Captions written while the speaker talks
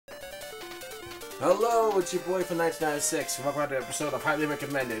Hello, it's your boy from 1996. Welcome to an episode of Highly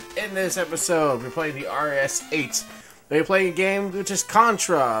Recommended. In this episode, we're playing the RS8. We're playing a game which is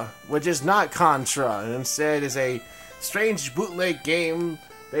Contra, which is not Contra, and instead is a strange bootleg game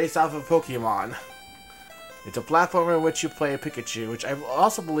based off of Pokemon. It's a platformer in which you play a Pikachu, which I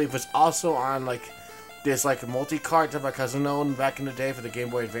also believe was also on this multi-cart that my cousin owned back in the day for the Game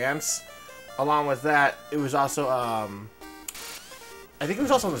Boy Advance. Along with that, it was also I think it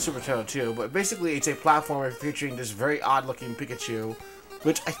was also on the Super Nintendo too, but basically it's a platformer featuring this very odd-looking Pikachu,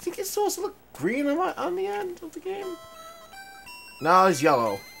 which I think is supposed to look green on the end of the game. No, it's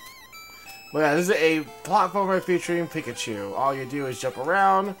yellow. But yeah, this is a platformer featuring Pikachu. All you do is jump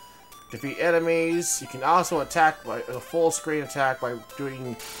around, defeat enemies. You can also attack by a full-screen attack by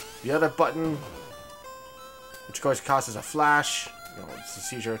doing the other button, which of course causes a flash. You know, it's a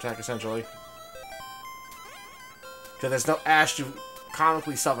seizure attack essentially. Because there's no Ash to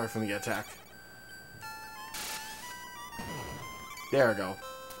comically suffer from the attack. There we go.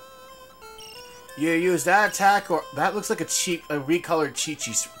 You use that attack, or that looks like a recolored Cheep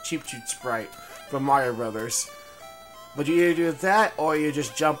Cheep sprite from Mario Brothers. But you either do that, or you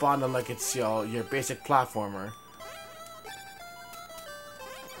just jump on them like it's your basic platformer.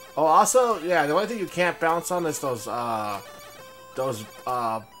 Oh, also, yeah, the only thing you can't bounce on is those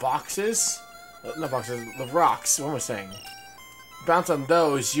boxes. Not boxes, the rocks. What am I saying? Bounce on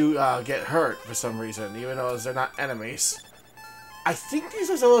those, you get hurt for some reason, even though they're not enemies. I think these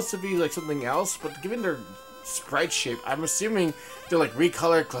are supposed to be like something else, but given their sprite shape, I'm assuming they're like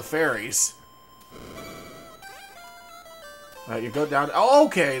recolored Clefairies. Alright, you go down. Oh,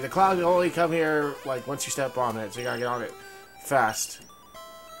 okay, the cloud can only come here like once you step on it, so you gotta get on it fast.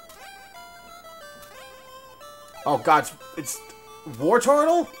 Oh god, it's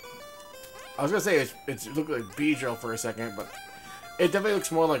Wartortle? I was gonna say it looked like Beedrill for a second, but it definitely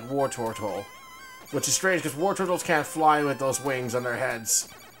looks more like Wartortle. Which is strange, because Wartortles can't fly with those wings on their heads.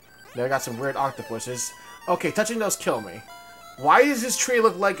 They got some weird octopuses. Okay, touching those kill me. Why does this tree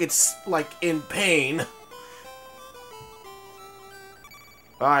look like it's, in pain?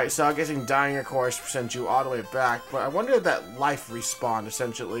 Alright, so I'm guessing dying, of course, sends you all the way back. But I wonder if that life respawned,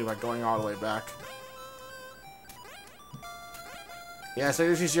 essentially, by going all the way back. Yeah, so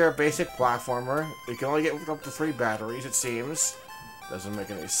this is your basic platformer. You can only get up to 3 batteries, it seems. Doesn't make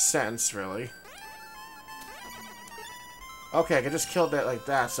any sense, really. Okay, I can just kill that like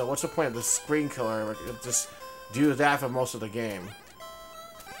that, so what's the point of the screen killer? I can just do that for most of the game.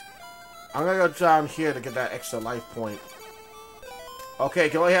 I'm gonna go down here to get that extra life point. Okay,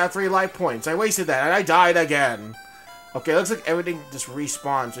 can only have 3 life points. I wasted that, and I died again. Okay, looks like everything just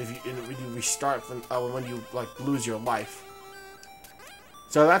respawns when you restart from, when you, lose your life.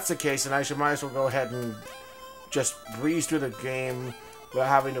 So if that's the case, then I might as well go ahead and just breeze through the game without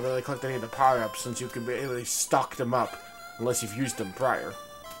having to really collect any of the power-ups, since you can really stock them up unless you've used them prior.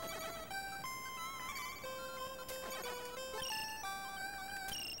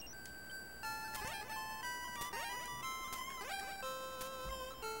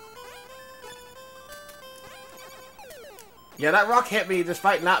 Yeah, that rock hit me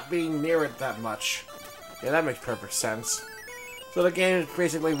despite not being near it that much. Yeah, that makes perfect sense. So the game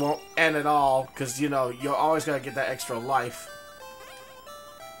basically won't end at all, because, you know, you're always going to get that extra life.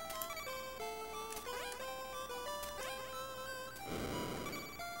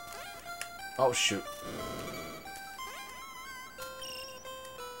 Oh, shoot.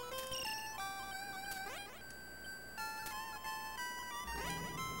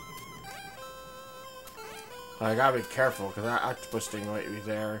 I gotta be careful, because that octopus thing might be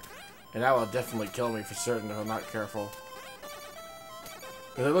there. And that will definitely kill me for certain if I'm not careful.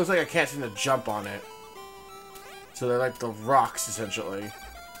 Because it looks like I can't seem to jump on it. So they're like the rocks, essentially.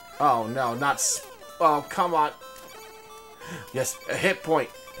 Oh, no, not... Oh, come on. Yes, a hit point.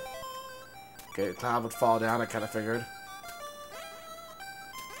 Okay, the cloud would fall down, I kind of figured.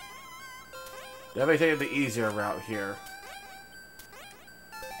 Definitely taking the easier route here.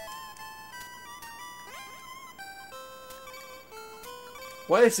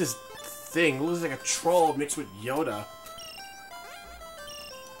 What is this thing? It looks like a troll mixed with Yoda.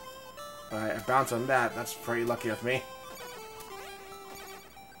 Alright, I bounced on that. That's pretty lucky of me.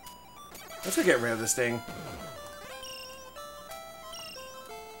 Let's go get rid of this thing.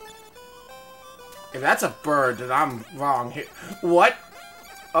 If that's a bird, then I'm wrong here. What?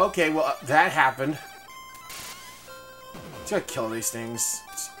 Okay, well, that happened. Let's go kill these things.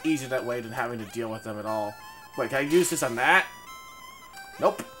 It's easier that way than having to deal with them at all. Wait, can I use this on that?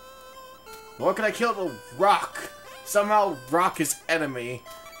 Nope. What can I kill the rock? Somehow rock is enemy,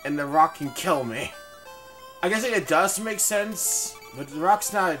 and the rock can kill me. I guess it does make sense But the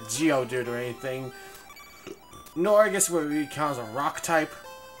rock's not a Geodude or anything. Nor I guess what we count as a rock type.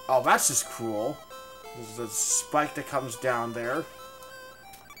 Oh, that's just cool. There's a spike that comes down there.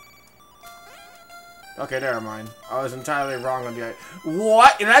 Okay, never mind. I was entirely wrong on the...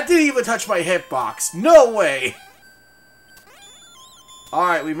 What? And that didn't even touch my hitbox. No way!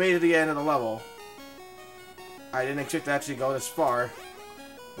 Alright, we made it to the end of the level. I didn't expect to actually go this far.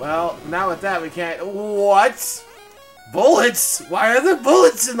 Well, now with that we can't... What? Bullets? Why are there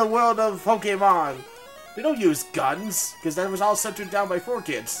bullets in the world of Pokemon? They don't use guns, because that was all centered down by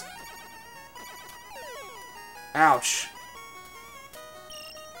 4Kids. Ouch.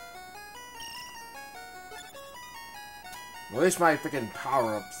 Well, at least my freaking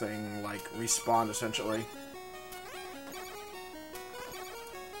power-up thing, like, respawned, essentially.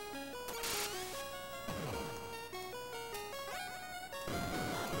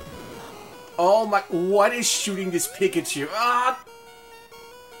 Oh my... What is shooting this Pikachu? Ah!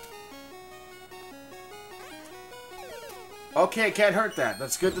 Okay, can't hurt that.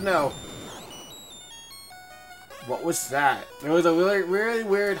 That's good to know. What was that? There was a really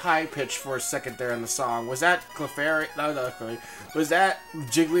weird high pitch for a second there in the song. Was that Clefairy? No, not Clefairy. Was that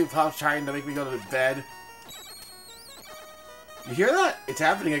Jigglypuff trying to make me go to bed? You hear that? It's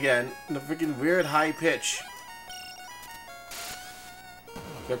happening again. The freaking weird high pitch.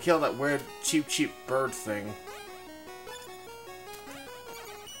 Go kill that weird cheap bird thing.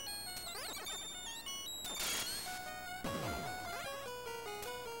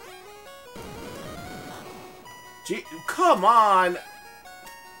 Gee, come on!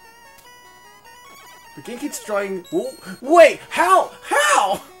 The game keeps destroying... Wait! How?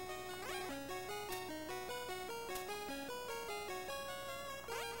 How?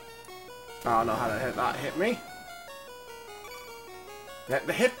 I don't know how to not hit me.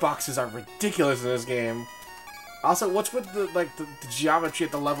 The hitboxes are ridiculous in this game. Also, what's with the geometry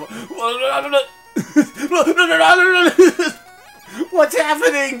at the level? What's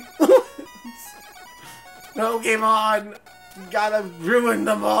happening? No, game on! You gotta ruin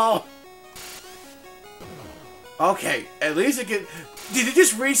them all! Okay, at least it can... Did it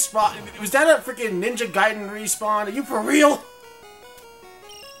just respawn? Was that a freaking Ninja Gaiden respawn? Are you for real?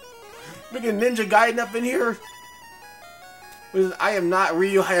 Freaking Ninja Gaiden up in here? I am not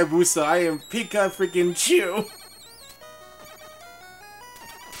Ryu Hayabusa, I am Pika freaking Chu!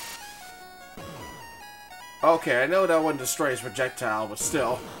 Okay, I know that one destroys projectile, but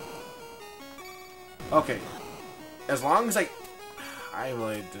still. Okay. As long as I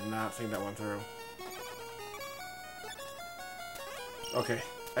really did not think that went through. Okay.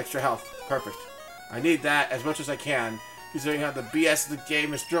 Extra health. Perfect. I need that as much as I can, considering how the BS of the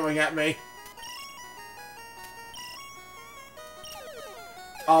game is throwing at me.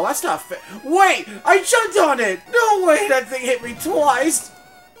 Oh, that's not fair. Wait! I jumped on it! No way that thing hit me twice!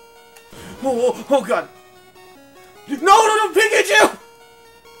 Oh god. No, Pikachu!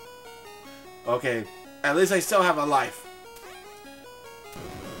 Okay. At least I still have a life.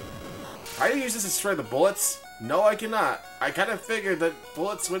 Can I use this to destroy the bullets? No, I cannot. I kind of figured that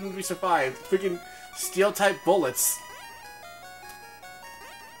bullets wouldn't be survived. Freaking steel-type bullets.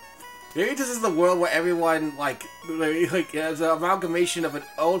 Maybe this is the world where everyone, it's an amalgamation of an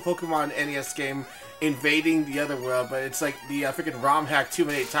old Pokemon NES game invading the other world, but it's like the freaking ROM hack too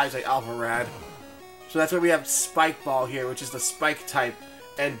many times like Alpharad. So that's why we have Spike Ball here, which is the Spike type.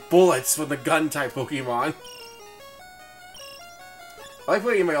 And bullets from the gun-type Pokemon. I like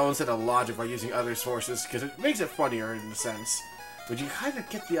putting in my own set of logic by using other sources, because it makes it funnier in a sense. But you kind of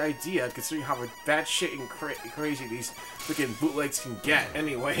get the idea, considering how batshit and crazy these freaking bootlegs can get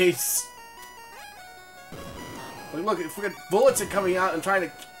anyways. Like, look, freaking bullets are coming out and trying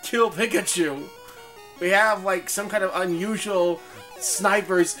to kill Pikachu. We have, like, some kind of unusual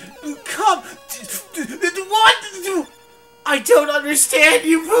snipers. Come! What? I don't understand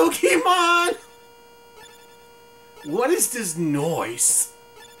you, Pokemon! What is this noise?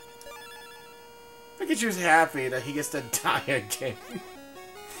 Pikachu's happy that he gets to die again.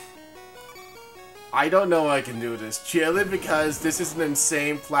 I don't know I can do this, purely because this is an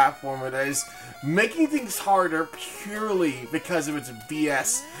insane platformer that is making things harder purely because of its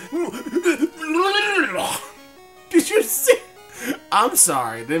BS. Did you see? I'm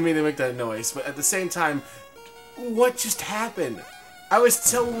sorry, didn't mean to make that noise, but at the same time, what just happened? I was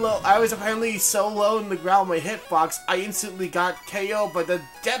so low. I was apparently so low in the ground, my hitbox, I instantly got KO'd by the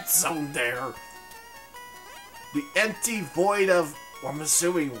death zone there. The empty void of, well, I'm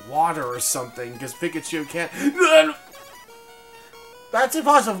assuming water or something, because Pikachu can't. That's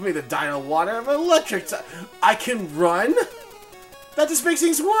impossible for me to die in water. I'm electric. I can run? That just makes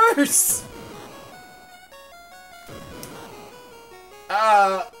things worse.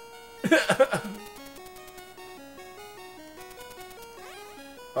 Uh...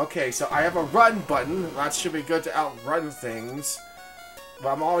 Okay, so I have a run button. That should be good to outrun things. But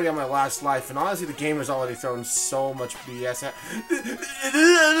I'm already on my last life, and honestly, the game has already thrown so much BS at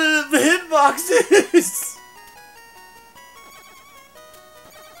the hitboxes!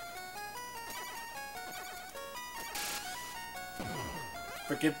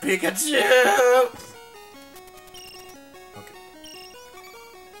 Freaking Pikachu! Okay.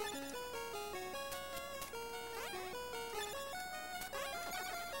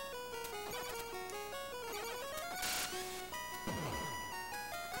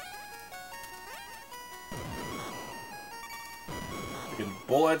 Freaking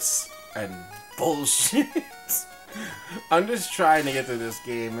bullets and bullshit. I'm just trying to get through this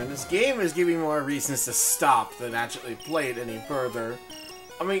game, and this game is giving me more reasons to stop than actually play it any further.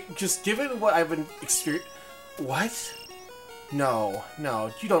 I mean, just given what I've been experiencing... What? No,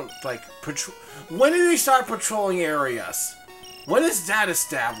 you don't, like, patrol... When did they start patrolling areas? When is that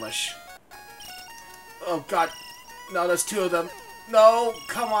established? Oh, God. No, there's two of them. No,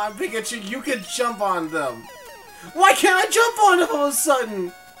 come on, Pikachu, you can jump on them. Why can't I jump on them all of a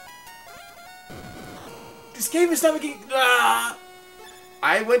sudden? This game is not making... Ah!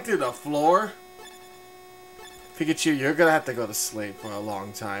 I went through the floor. Pikachu, you're gonna have to go to sleep for a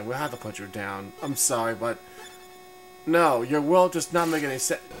long time. We'll have to put you down. I'm sorry, but... No, your world does not make any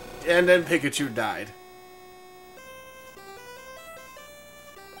sense. And then Pikachu died.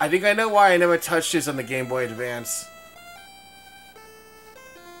 I think I know why I never touched this on the Game Boy Advance.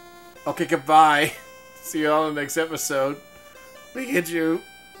 Okay, goodbye. See you all in the next episode. Pikachu,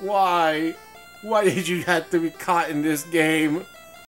 why? Why did you have to be caught in this game?